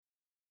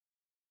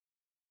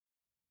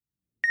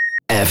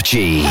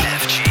FG.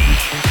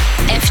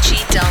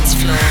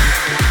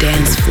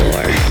 Dance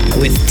Floor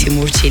with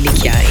Timur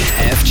Çelikyay.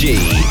 FG.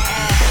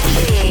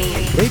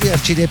 Radio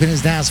FG'de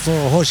hepiniz Dance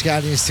Floor'a hoş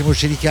geldiniz. Timur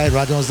Çelikyay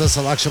radyonuzda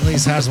salı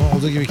akşamındayız. Her zaman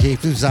olduğu gibi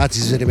keyifli bir saat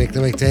sizleri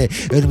beklemekte.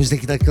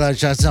 Önümüzdeki dakikalar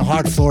içerisinde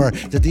Hard Floor,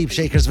 The Deep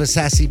Shakers ve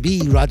Sassy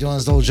B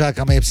radyonuzda olacak.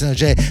 Ama hepsinden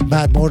önce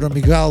Mad Modern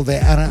Miguel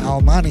ve Ana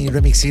Almani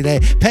remixiyle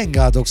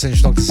Penga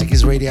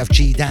 93.8 Radio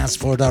FG Dance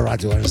Floor'da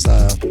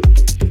radyolarınızda.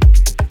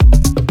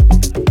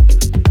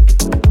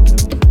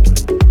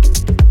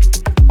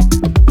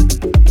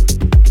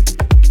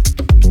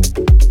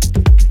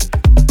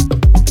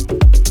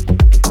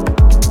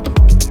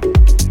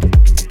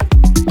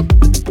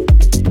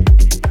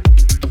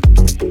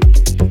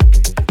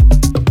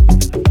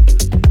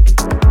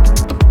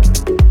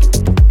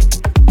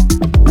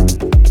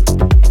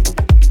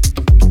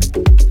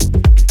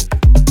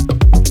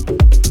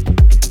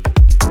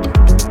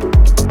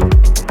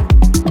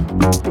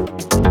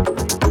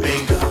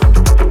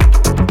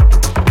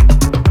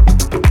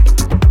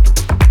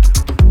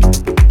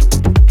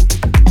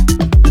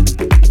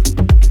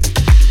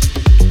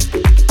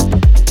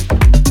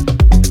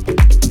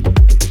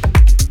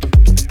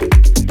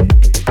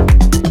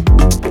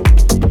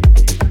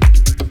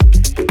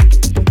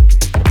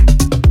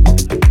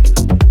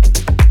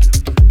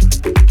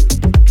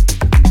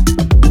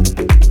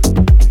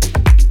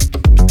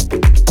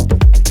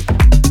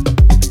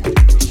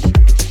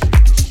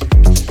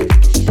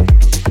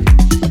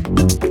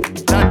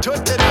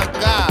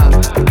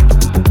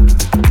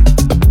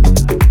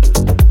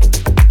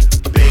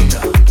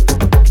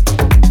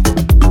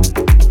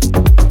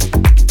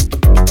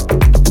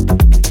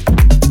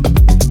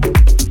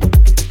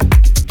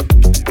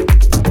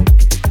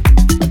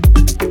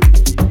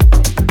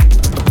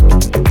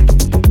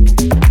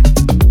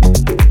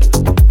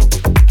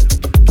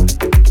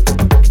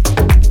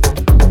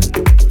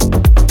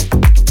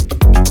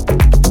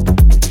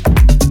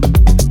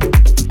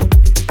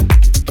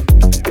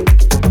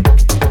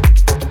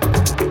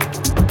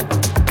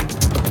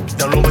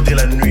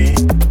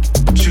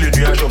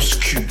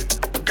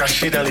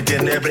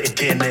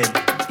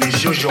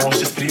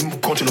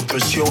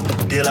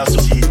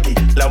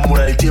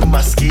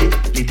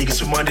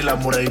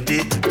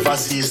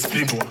 Vas-y,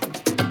 exprime-toi.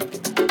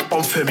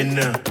 Homme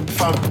féminin,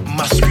 femme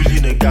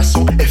masculine,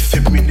 garçon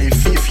efféminé,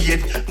 fille,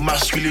 fillette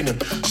masculine.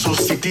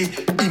 Société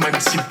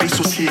émancipée,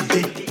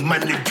 société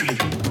manipulée.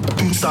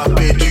 Tout ça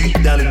perdu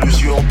dans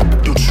l'illusion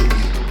d'autrui.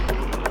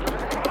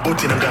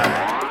 Beauté na gars,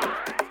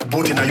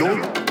 beauté na yo,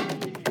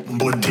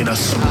 beauté na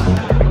sou.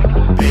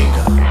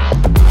 Benga.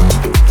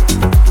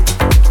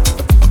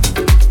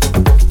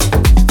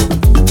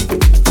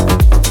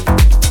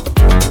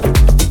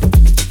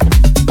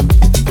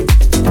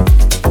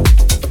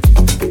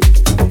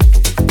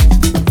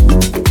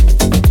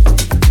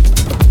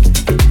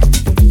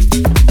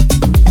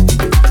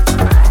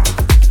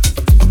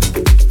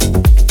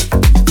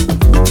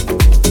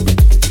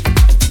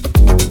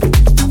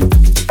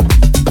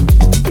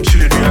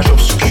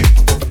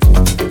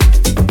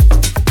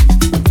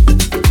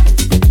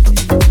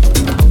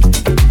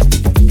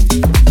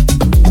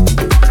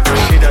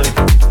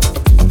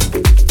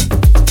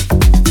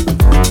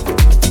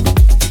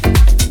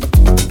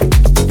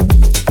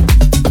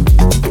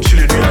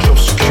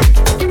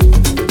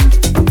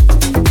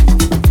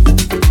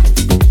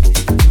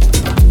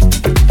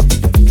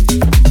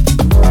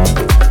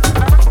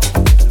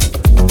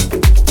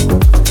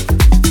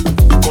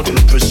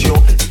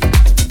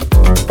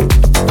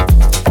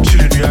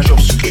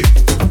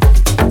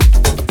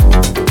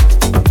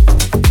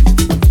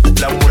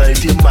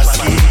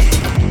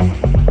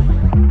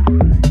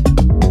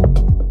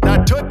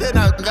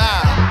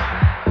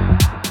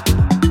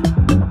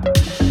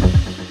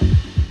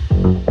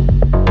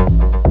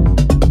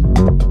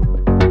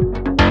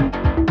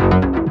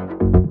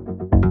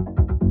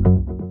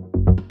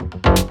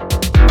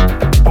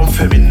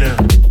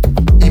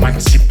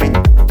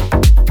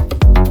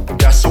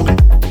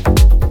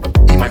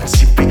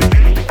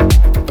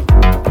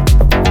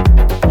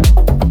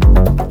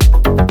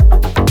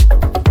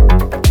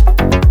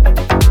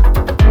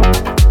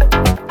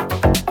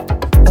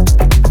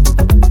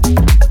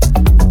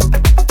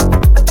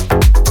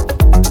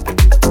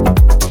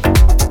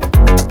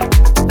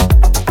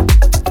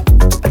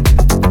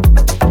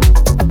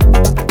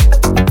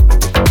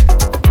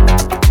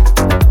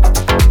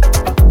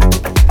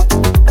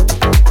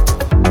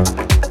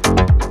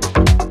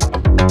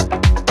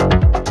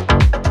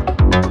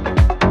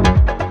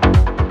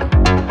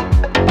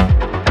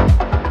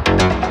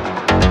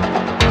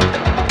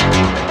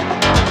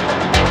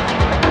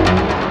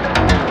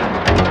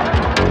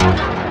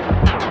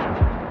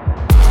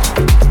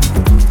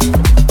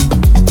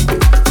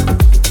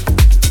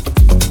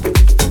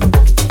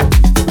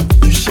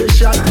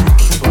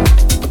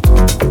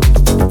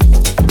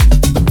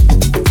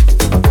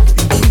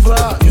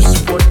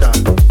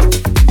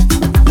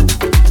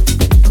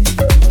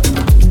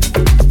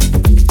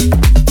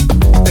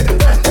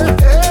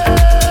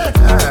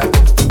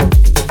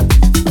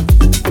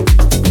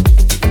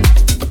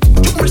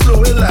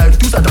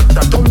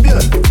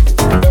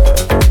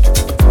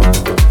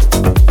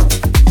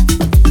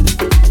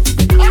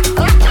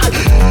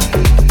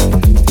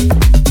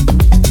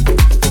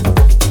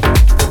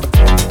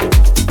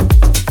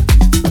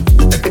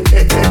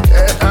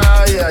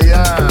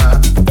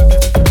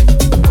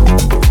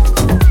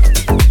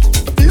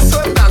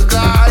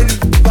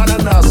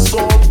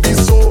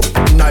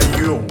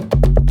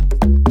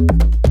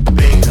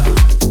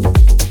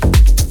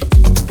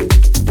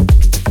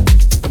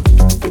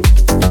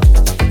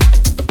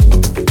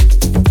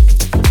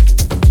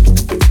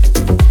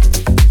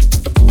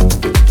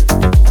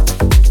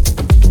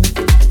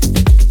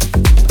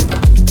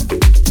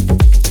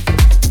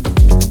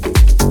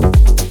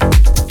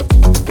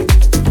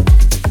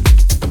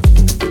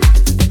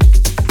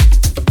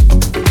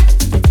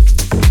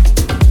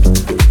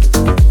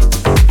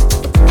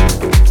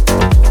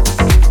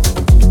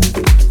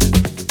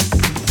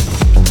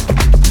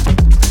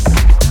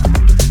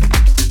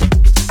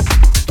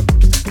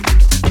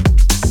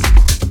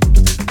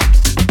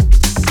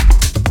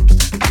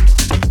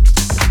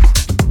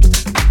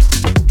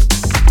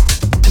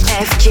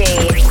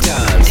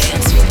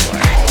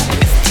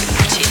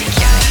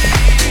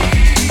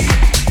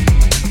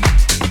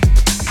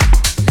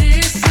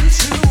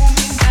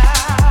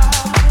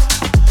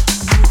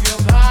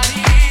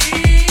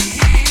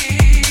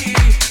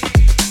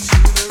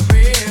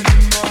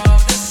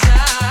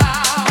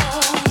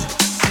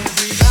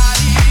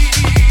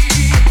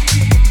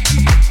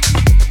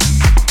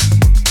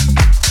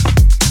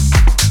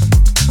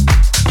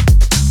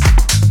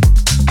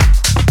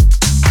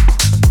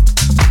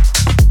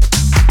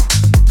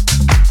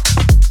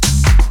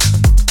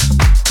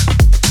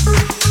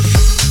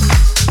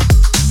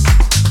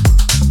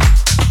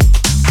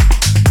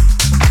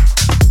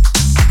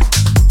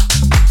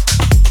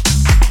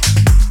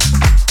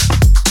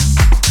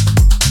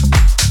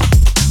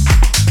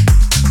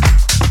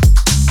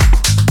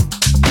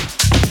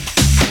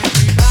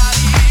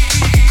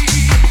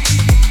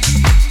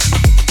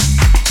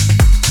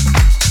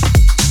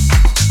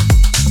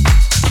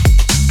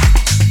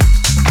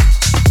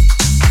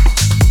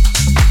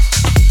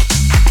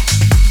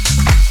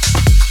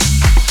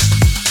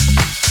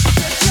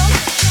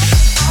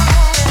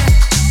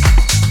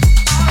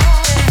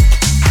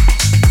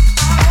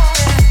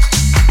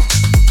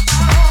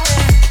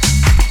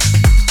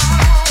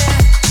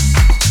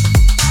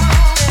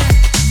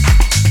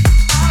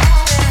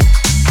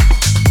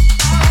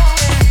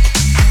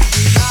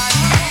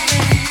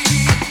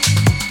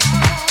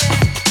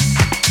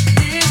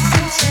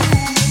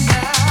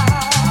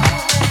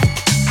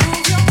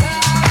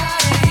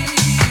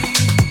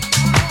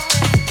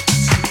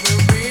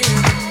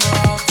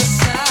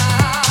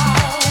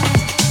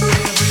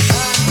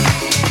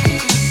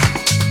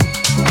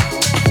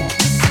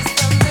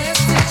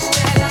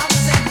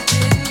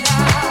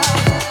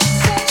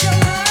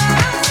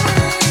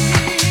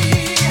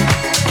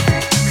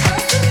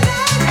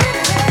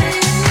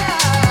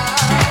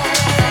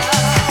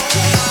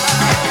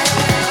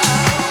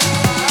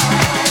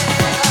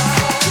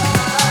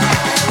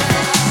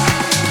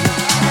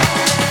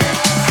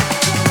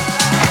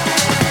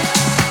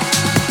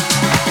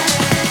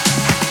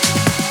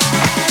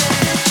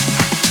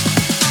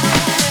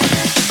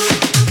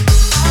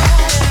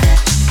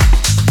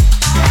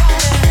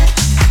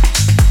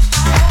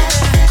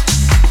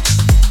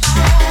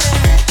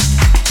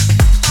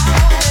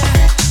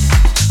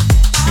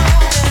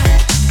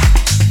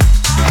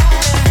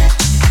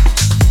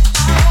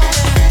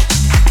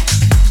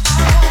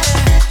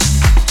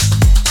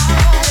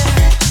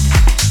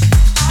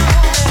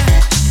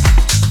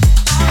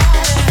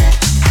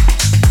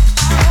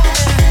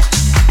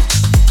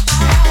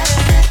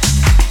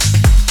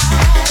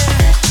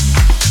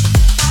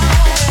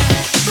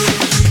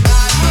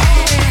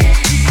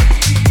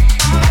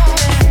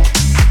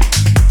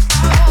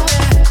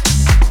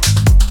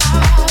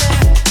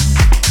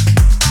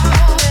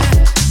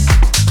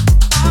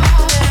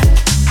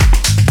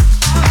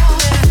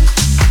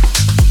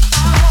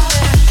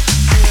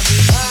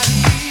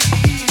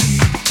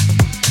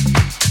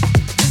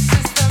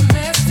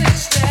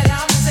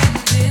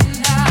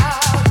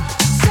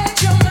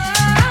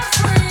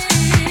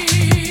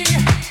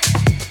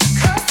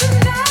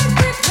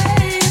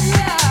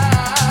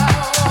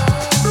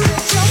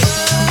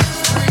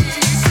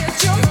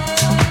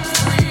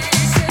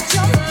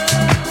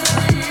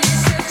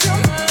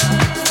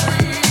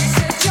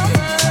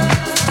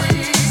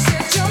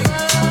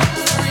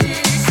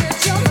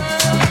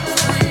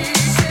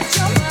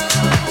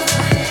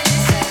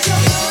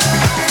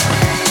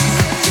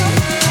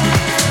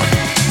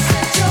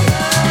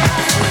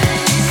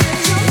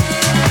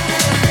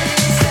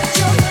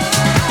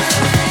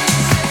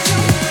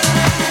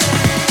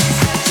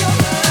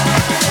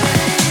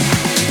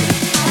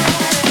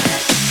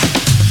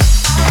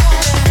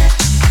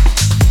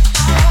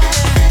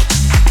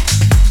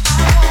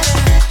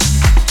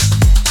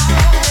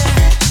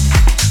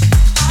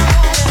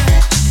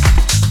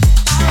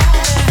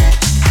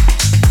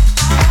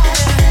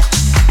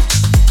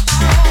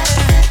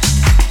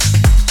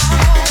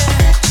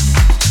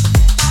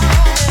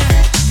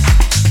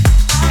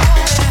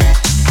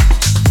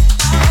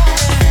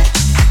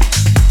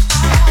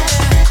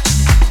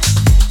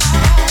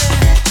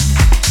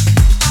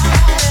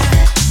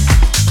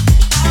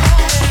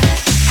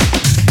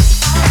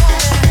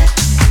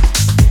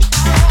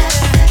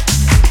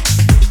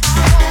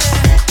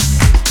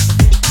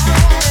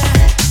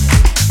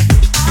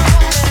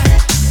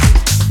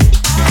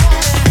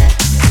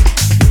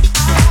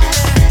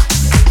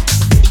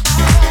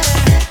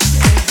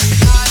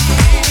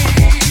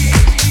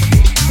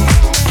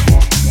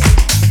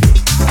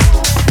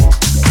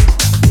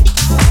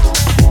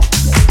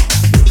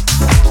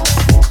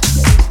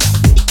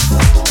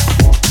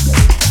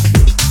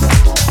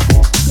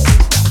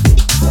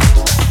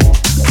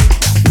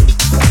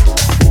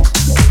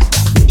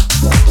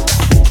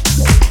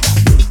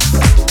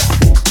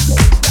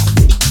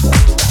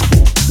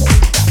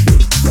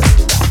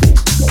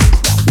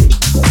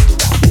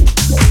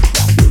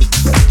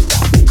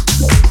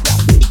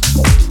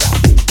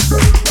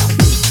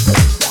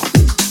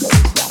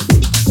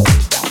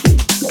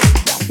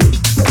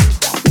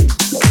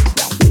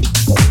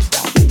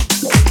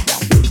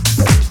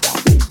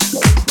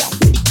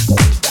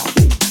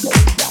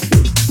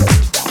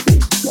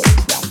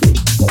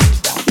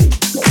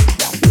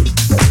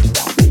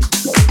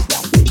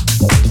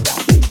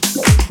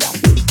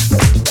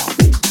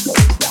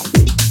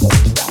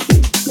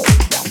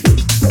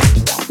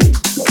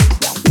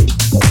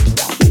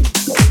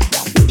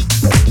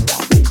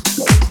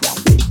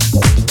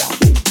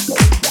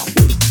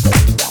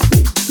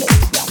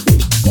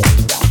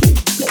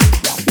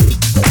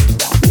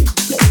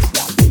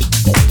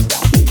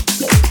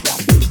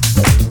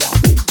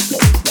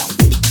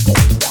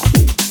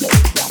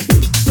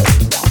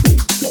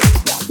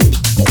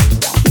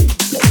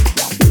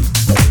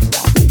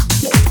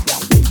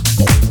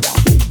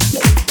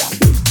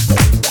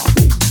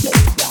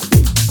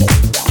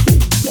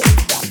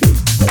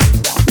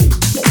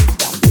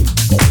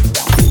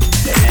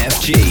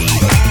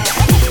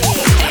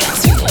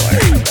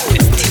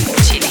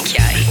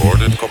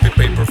 ordered copy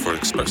paper for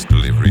express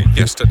delivery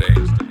yesterday.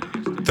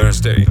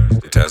 Thursday,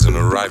 it hasn't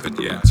arrived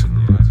yet.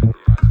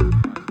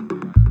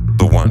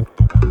 The one.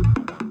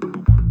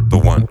 The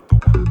one.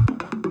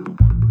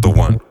 The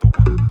one.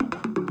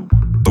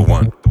 The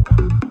one.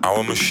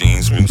 Our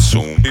machines will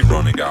soon be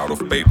running out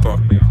of paper,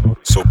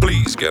 so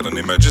please get an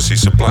emergency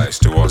supplies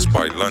to us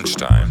by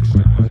lunchtime.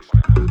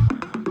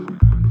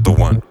 The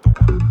one.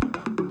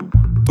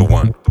 The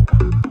one.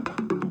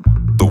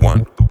 The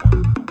one.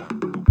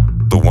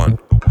 The one.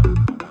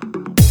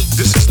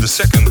 This is the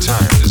second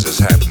time this has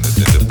happened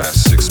in the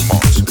past 6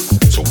 months,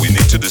 so we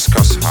need to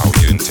discuss how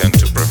you intend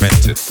to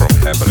prevent it from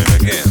happening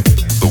again.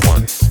 The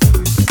one.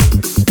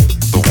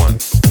 The one.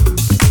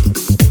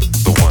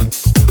 The one.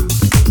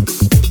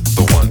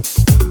 The one.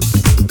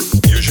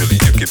 Usually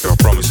you keep your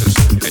promises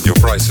and your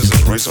prices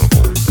are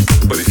reasonable,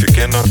 but if you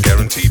cannot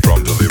guarantee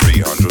prompt delivery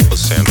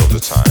 100% of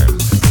the time,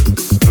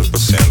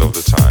 100% of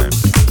the time,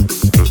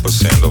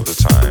 100% of the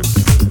time,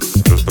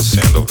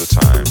 100% of the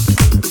time,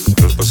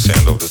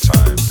 100% of the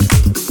time.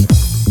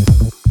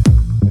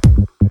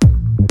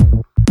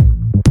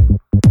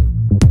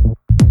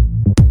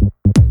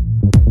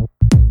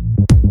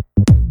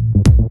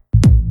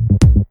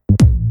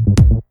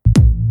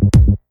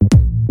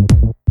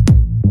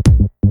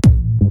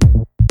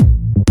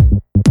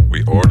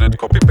 We ordered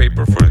copy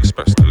paper for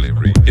express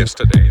delivery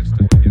yesterday.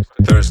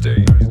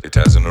 Thursday, it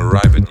hasn't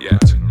arrived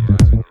yet.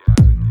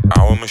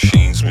 Our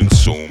machines will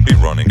soon be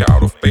running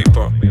out of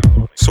paper,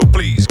 so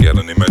please get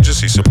an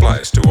emergency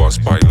supplies to us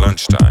by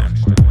lunchtime.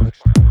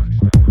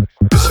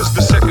 This is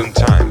the second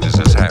time this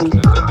has happened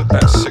in the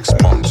past 6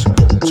 months,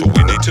 so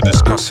we need to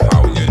discuss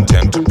how you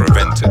intend to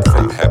prevent it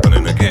from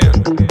happening again.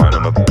 Find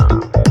another.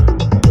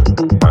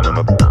 Find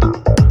another.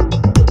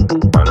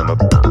 Find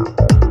another.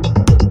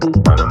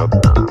 Find another.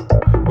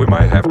 We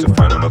might have to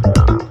find another.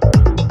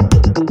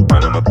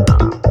 Find another.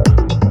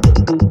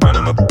 Find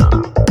another.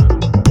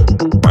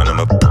 Find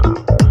another.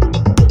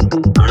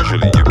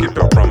 Usually you keep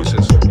your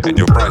promises and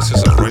your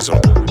prices are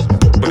reasonable,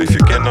 but if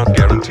you cannot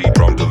guarantee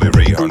prompt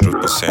delivery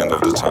 100%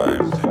 of the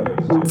time,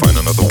 find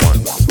another one.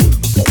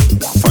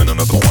 Find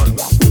another one.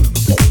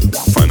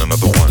 Find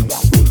another one.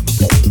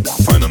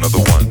 Find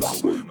another one.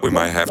 We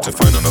might have to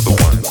find another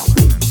one.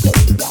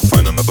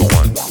 Find another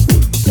one.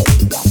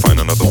 Find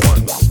another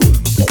one.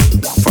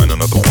 Find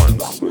another one.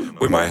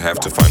 We might have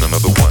to find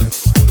another one.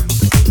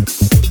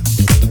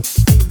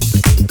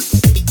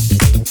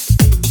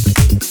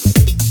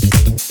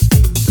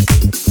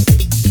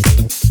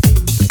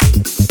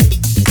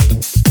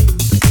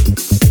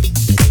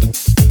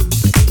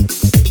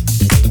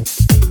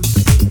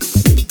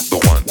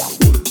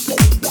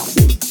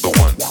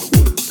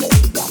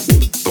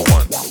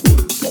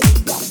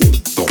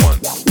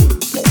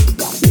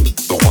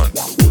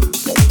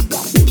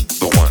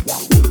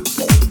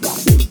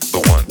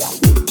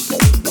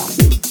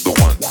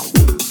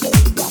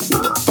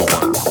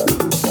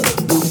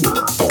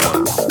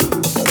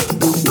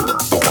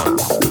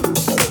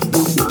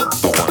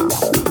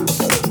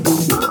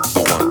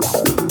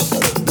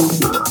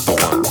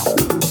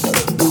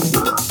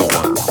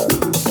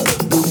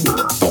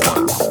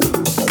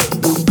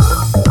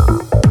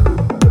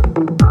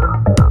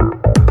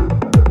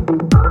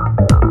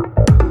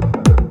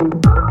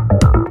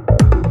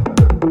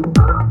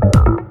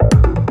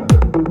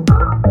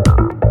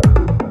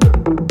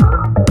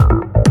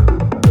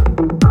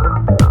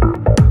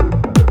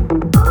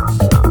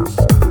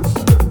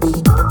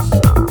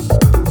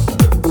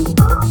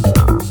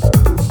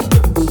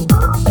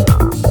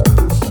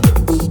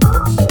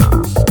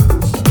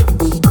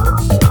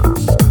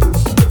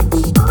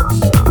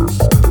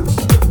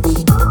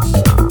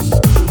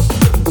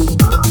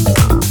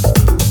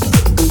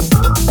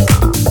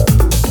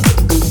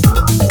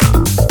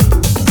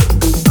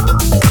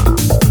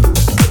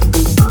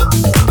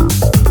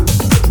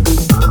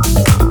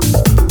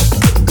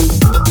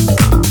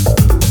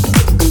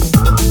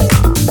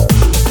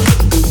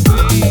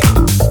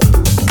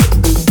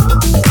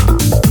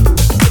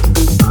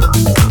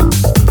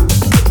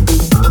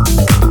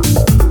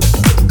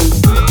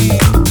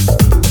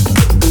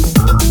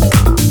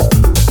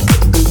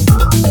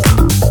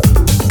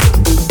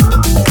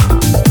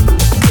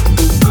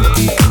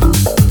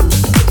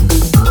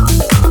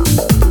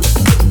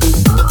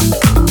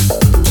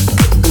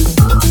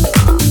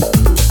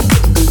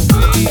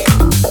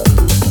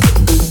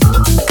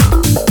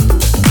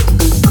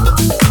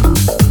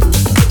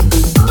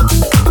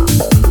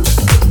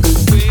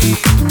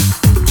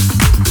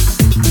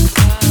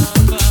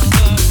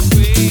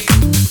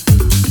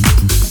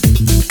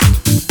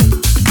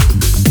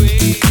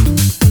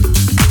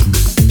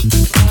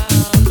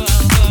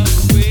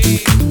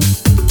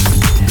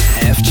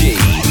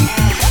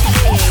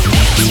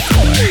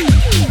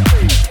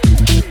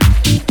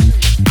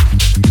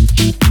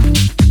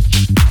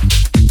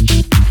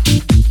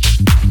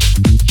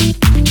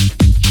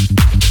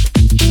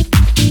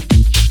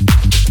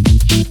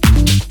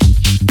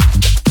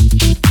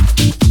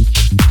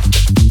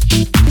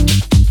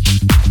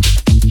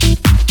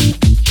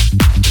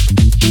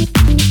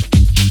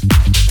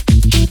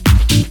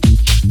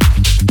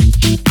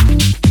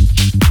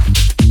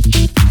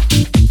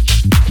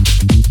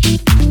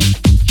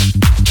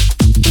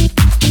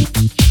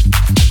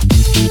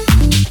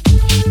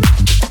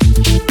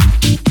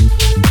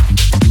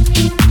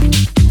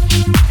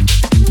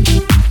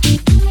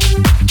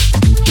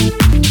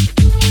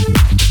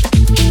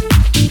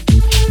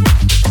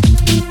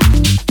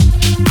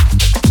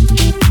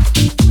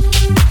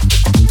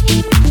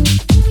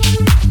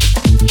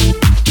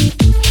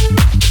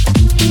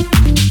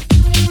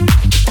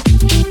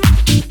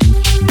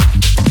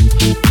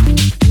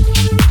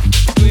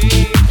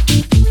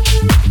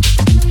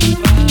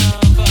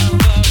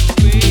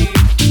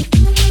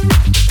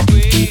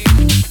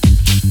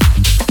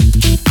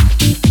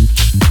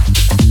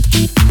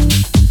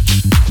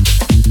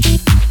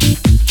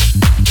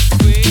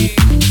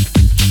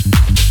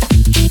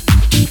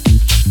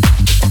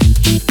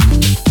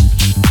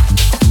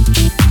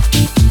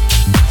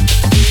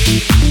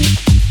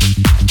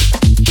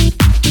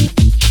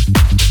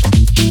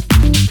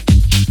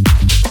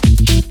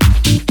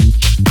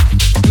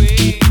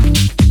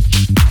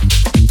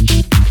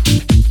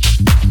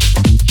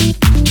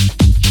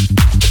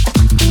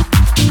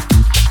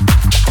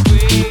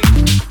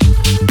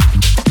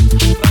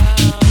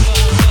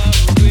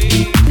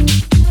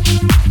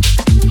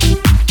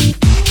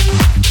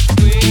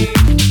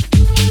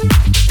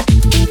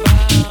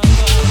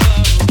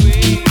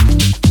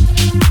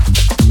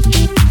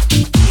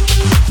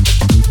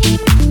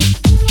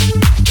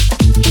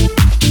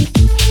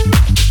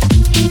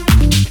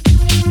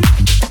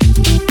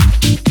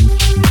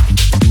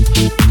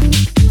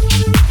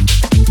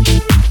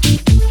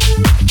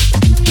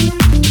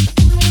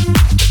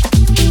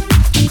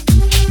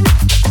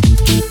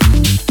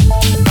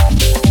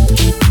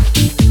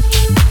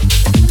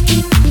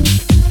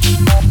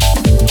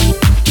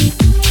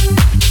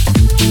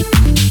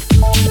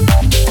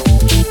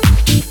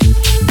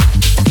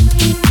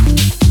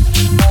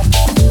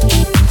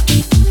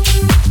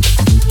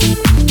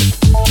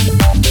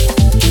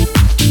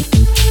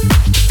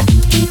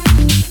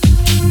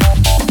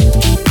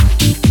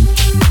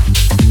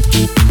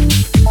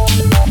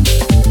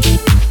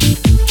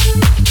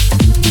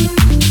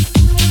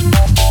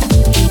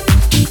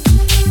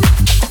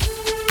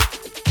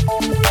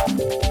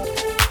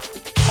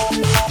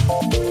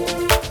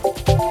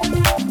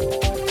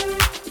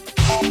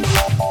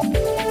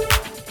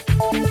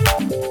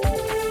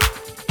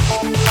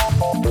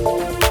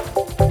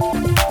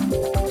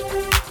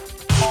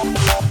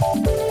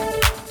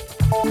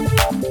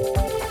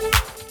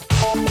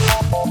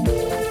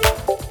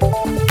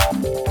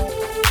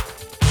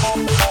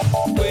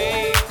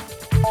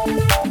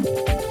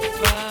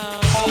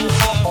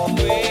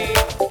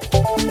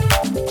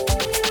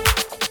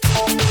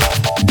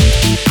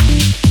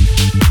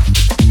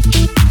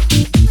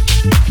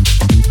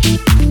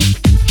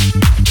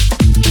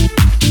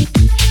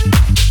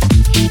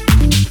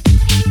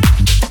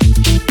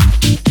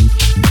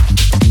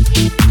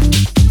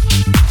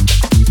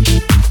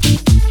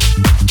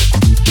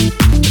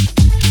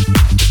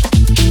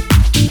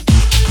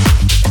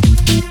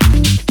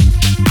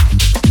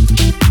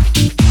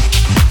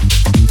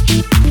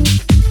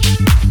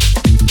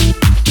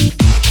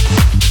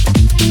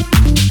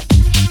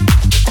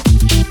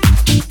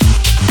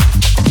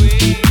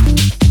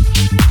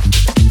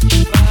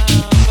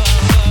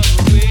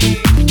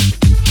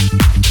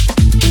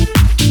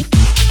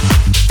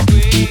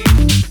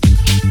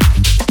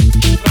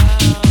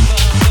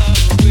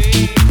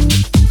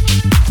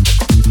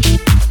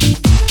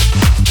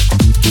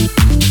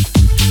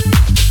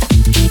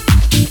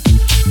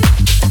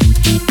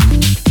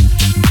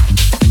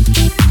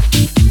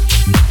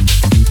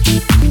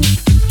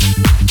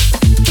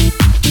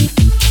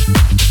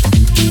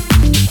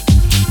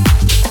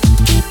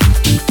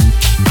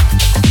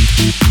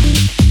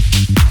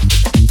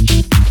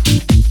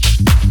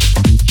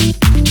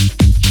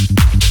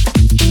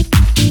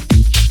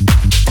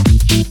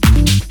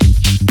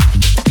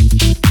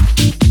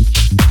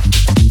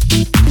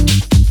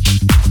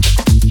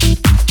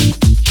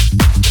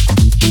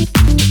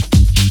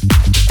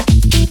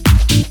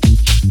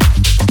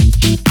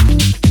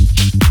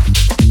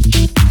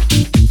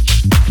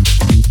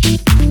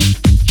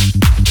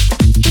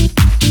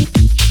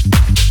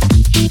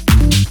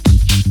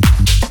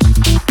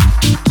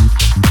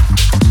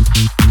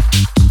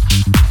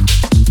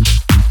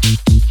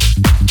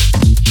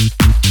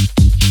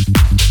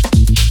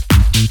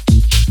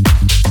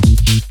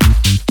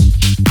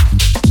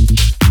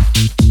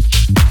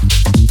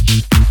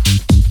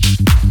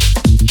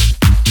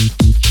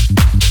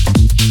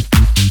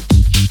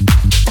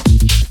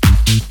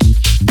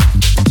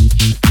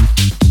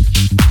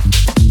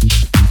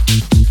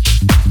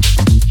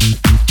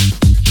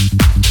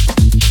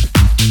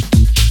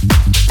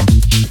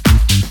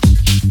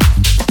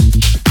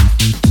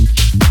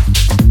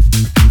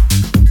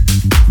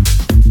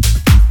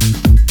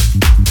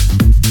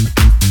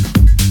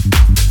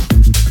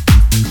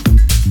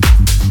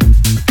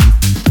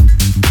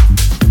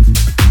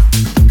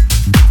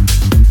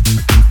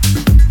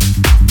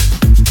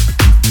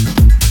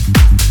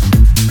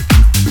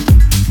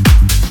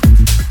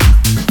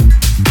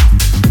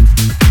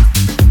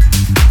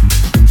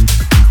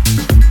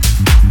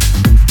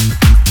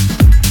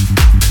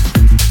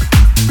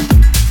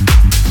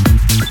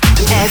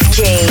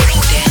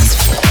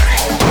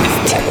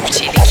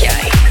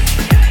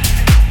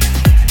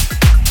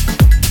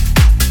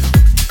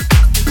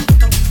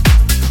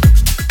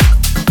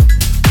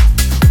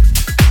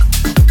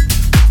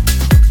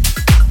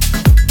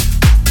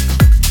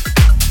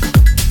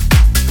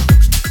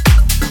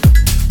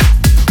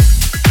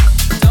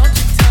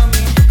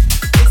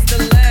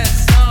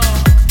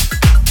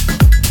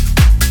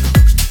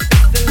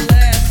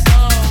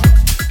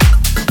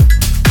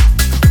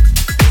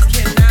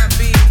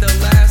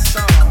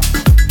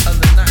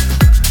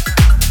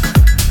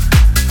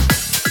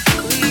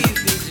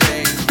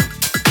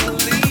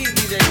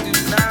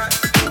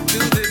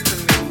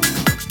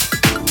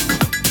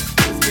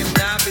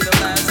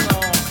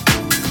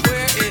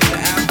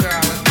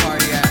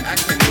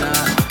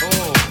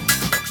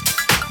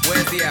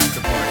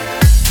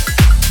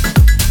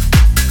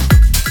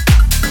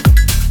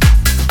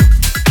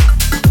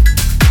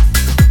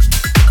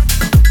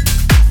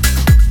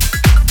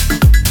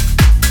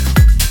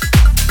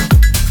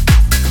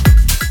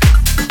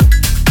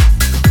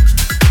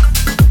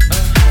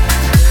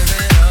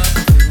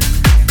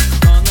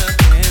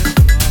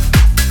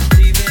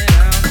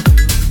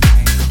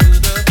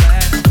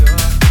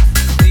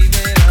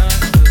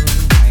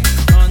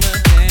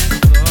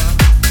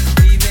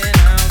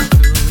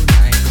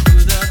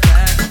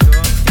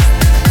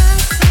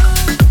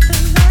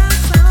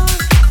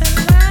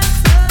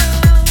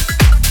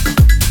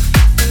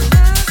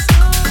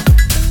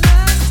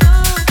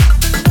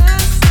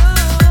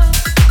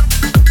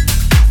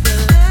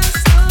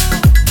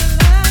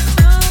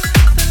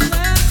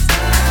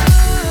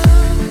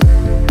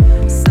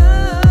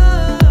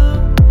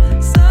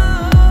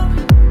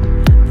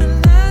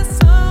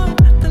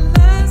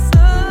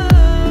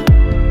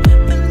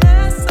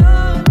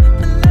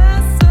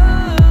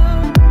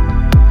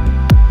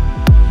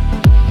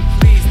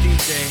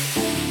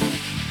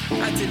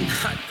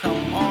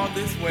 come all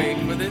this way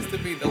for this to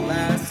be the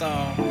last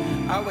song.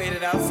 I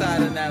waited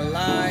outside in that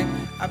line.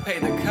 I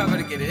paid the cover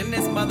to get in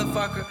this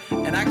motherfucker,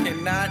 and I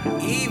cannot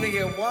even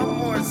get one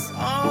more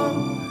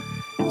song.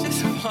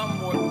 Just one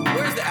more.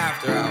 Where's the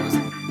after hours?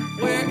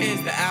 Where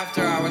is the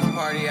after hours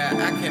party at?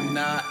 I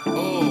cannot.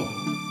 Oh.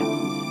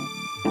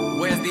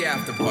 Where's the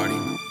after party?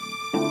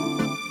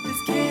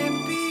 This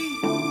can't be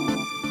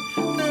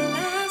the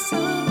last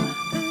song,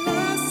 the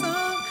last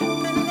song,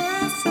 the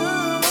last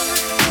song.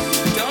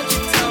 Don't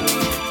you tell me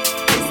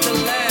it's the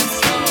last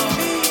song.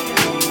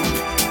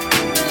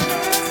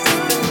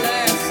 The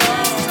last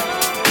song.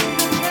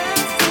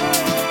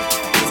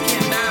 This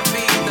cannot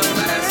be the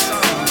last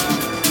song.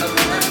 The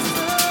last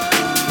song.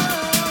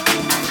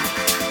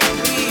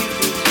 Please,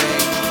 DJ.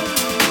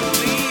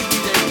 Please,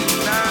 DJ, do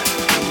not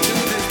do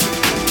this to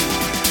me.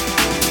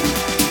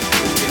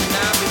 This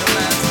cannot be the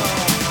last song.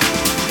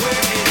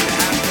 Where is the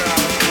after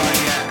hours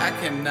party at? I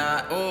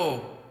cannot. Oh.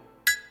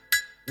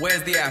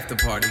 Where's the after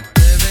party?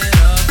 Living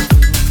up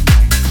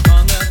tonight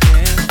on the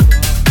dance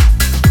floor.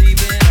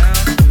 Leaving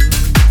out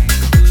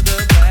tonight to the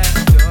back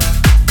door.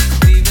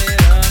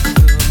 Leaving up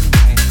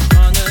tonight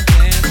on the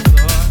dance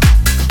floor.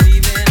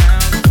 Leaving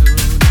out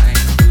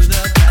tonight to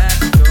the back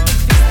door.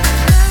 It's the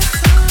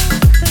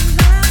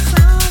last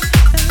song, the last song, the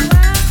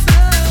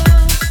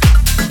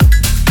last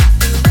song.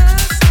 The last song,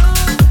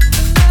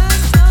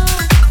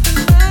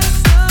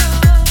 the last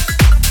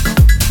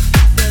song,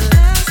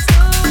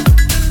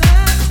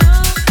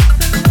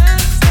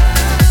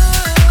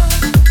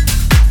 the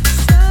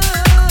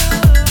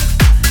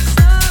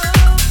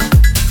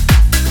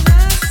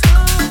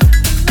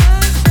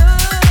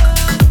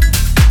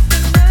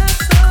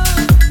last song. The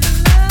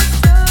last song, the last song, the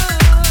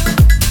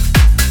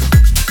last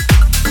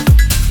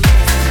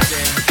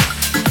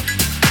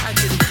I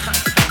did not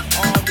come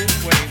all this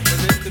way for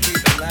this to be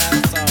the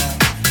last song.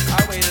 I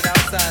waited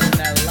outside in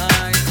that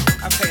line.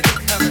 I paid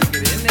the cover to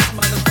get in this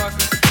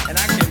motherfucker, and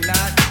I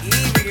cannot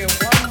even get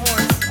one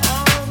more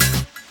song.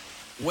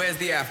 Where's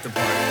the after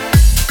party?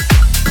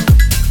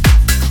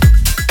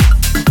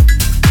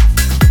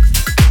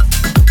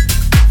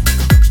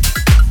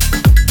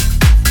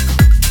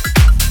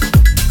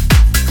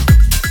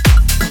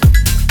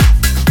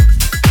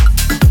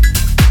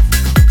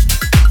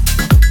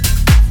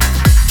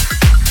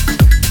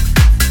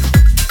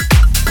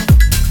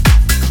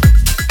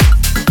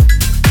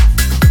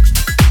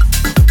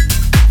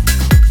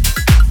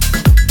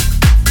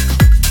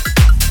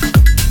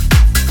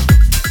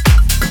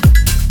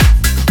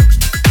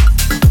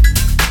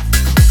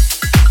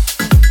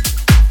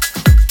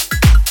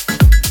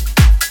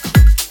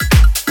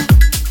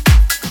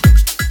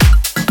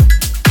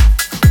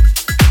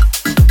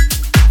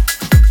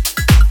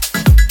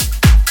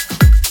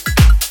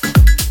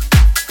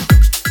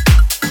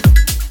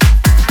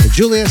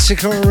 Juliet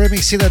Sikora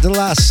remix'iyle The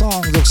Last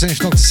Song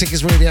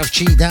 93.8 Radio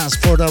FG Dance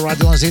Floor'da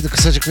radyolarınızdaydı.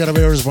 Kısacık bir ara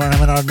veriyoruz. Bu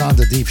hemen ardından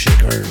da Deep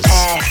Shakers.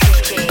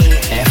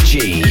 FG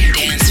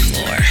Dance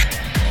Floor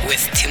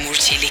with Timur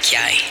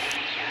Çelikyay.